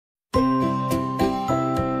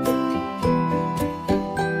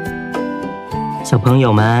小朋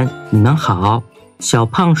友们，你们好，小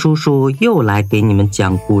胖叔叔又来给你们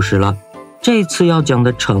讲故事了。这次要讲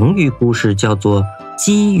的成语故事叫做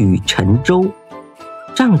积羽沉舟。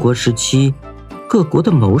战国时期，各国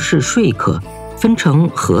的谋士说客分成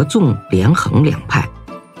合纵、连横两派。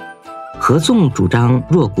合纵主张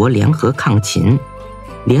弱国联合抗秦，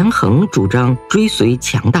连横主张追随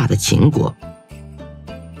强大的秦国。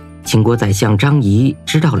秦国宰相张仪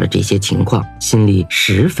知道了这些情况，心里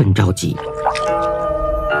十分着急。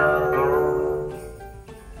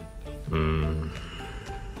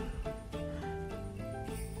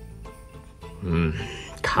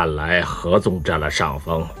看来合纵占了上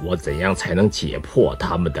风，我怎样才能解破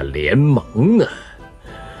他们的联盟呢？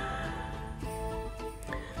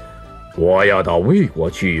我要到魏国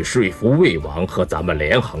去说服魏王和咱们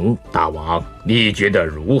连横，大王，你觉得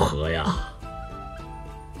如何呀？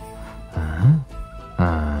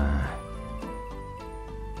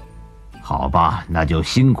好吧，那就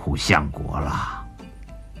辛苦相国了。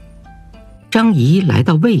张仪来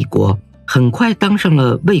到魏国，很快当上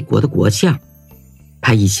了魏国的国相。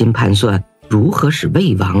他一心盘算如何使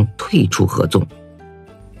魏王退出合纵。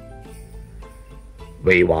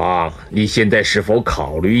魏王，你现在是否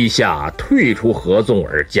考虑一下退出合纵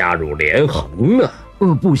而加入连横呢？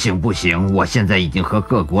不行，我现在已经和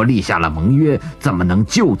各国立下了盟约，怎么能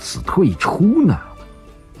就此退出呢？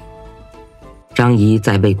张仪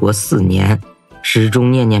在魏国4年，始终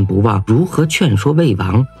念念不忘如何劝说魏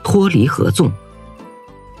王脱离合纵。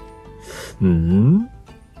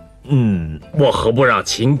我何不让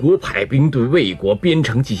秦国派兵对魏国边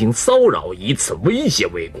城进行骚扰，以此威胁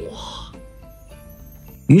魏国？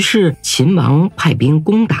于是秦王派兵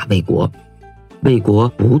攻打魏国，魏国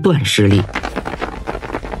不断失利。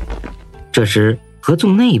这时合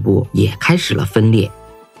纵内部也开始了分裂，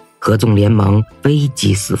合纵联盟危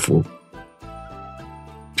机四伏。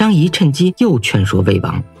张仪趁机又劝说魏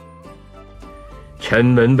王：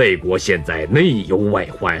臣闻魏国现在内忧外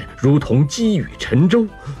患，如同积羽沉舟，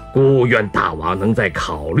故愿大王能再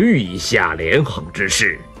考虑一下连横之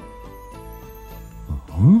事。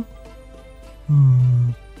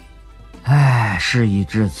事已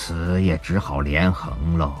至此，也只好连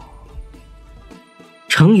横喽。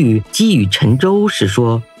成语积羽沉舟是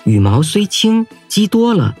说羽毛虽轻，积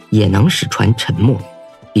多了也能使船沉没，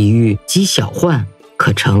比喻积小患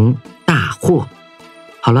可成大祸。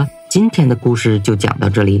好了，今天的故事就讲到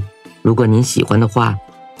这里。如果您喜欢的话，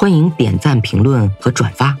欢迎点赞、评论和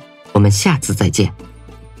转发。我们下次再见。